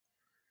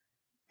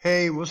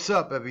Hey, what's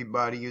up,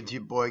 everybody? It's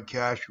your boy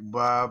Cash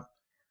Bob.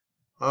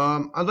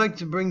 I'd like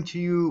to bring to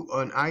you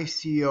an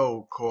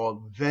ICO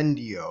called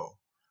Vendio.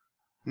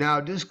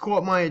 Now, this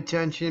caught my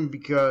attention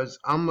because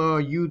I'm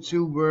a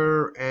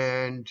YouTuber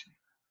and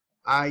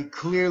I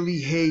clearly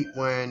hate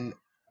when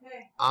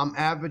I'm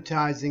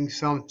advertising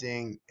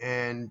something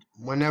and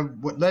whenever,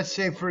 let's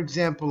say for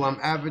example, I'm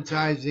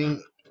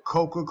advertising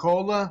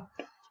Coca-Cola,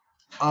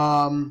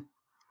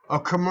 a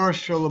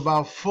commercial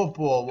about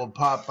football will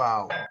pop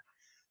out.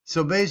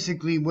 So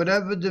basically,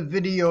 whatever the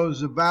video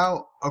is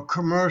about, a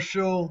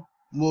commercial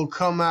will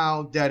come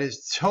out that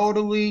is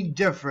totally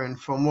different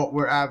from what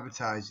we're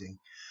advertising.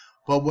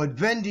 But what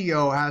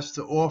Vendio has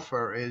to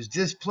offer is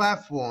this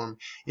platform.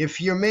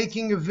 If you're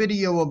making a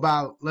video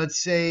about,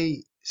 let's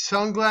say,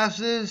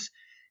 sunglasses,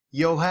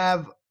 you'll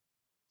have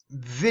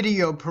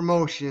video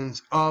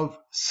promotions of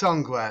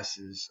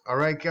sunglasses. All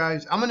right,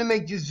 guys? I'm going to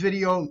make this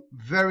video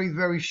very,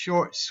 very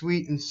short,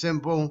 sweet, and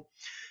simple.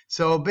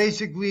 So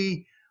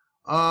basically,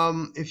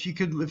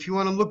 if you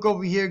want to look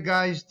over here,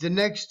 guys, the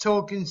next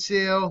token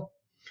sale,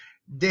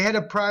 they had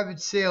a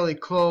private sale. It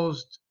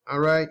closed. All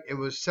right, it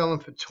was selling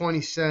for 20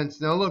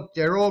 cents. Now look,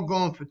 they're all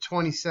going for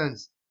 20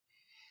 cents.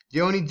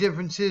 The only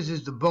difference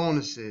is the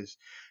bonuses.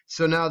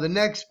 So now the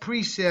next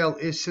pre-sale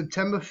is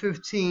September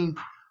 15th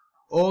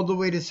all the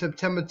way to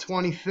September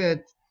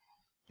 25th.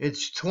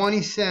 It's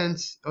 20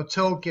 cents a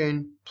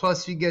token,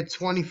 plus you get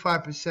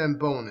 25%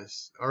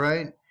 bonus. All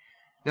right.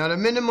 Now the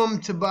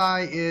minimum to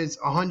buy is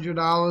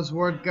 $100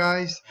 worth,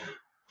 guys.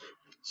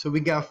 So we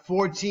got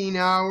 14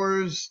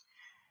 hours.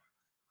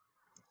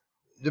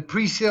 The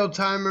pre-sale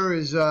timer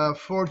is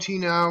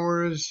 14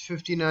 hours,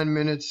 59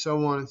 minutes,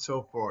 so on and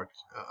so forth.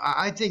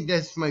 I think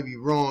this might be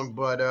wrong,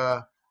 but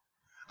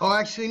oh,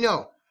 actually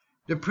no.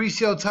 The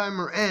pre-sale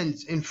timer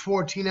ends in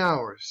 14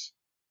 hours.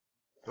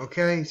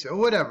 Okay, so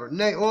whatever.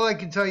 All I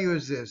can tell you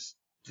is this: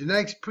 the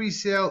next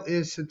pre-sale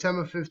is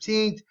September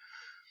 15th.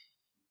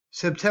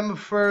 September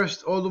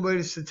 1st all the way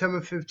to September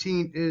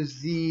 15th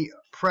is the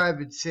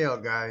private sale,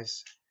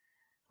 guys.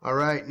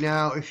 Alright,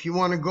 now if you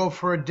want to go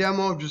for a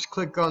demo, just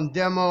click on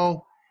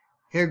demo.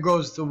 Here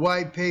goes the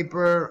white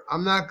paper.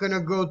 I'm not going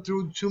to go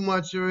through too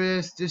much of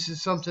this. This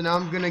is something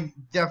I'm going to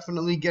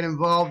definitely get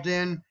involved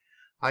in.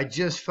 I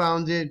just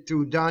found it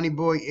through Donny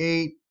Boy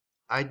 8.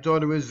 I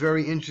thought it was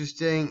very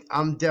interesting.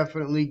 I'm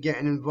definitely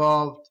getting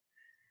involved.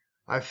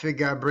 I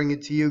figure I'd bring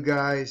it to you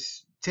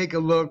guys. Take a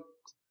look.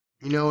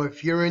 You know,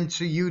 if you're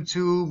into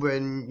YouTube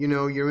and, you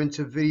know, you're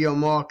into video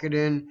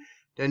marketing,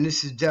 then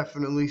this is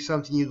definitely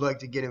something you'd like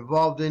to get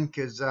involved in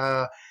because,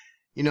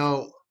 you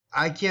know,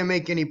 I can't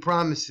make any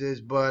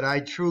promises, but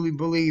I truly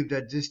believe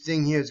that this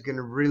thing here is going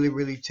to really,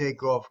 really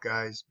take off,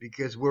 guys,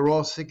 because we're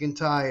all sick and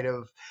tired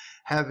of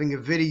having a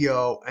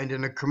video and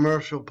then a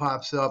commercial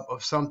pops up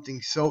of something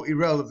so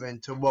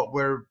irrelevant to what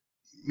we're,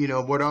 you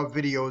know, what our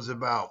video is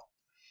about.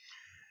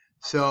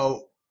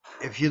 So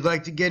if you'd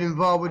like to get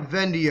involved with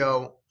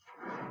Vendio,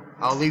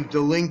 I'll leave the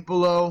link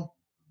below.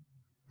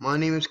 My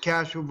name is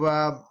Cash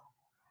Bob,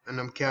 and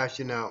I'm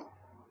cashing out.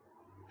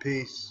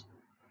 Peace.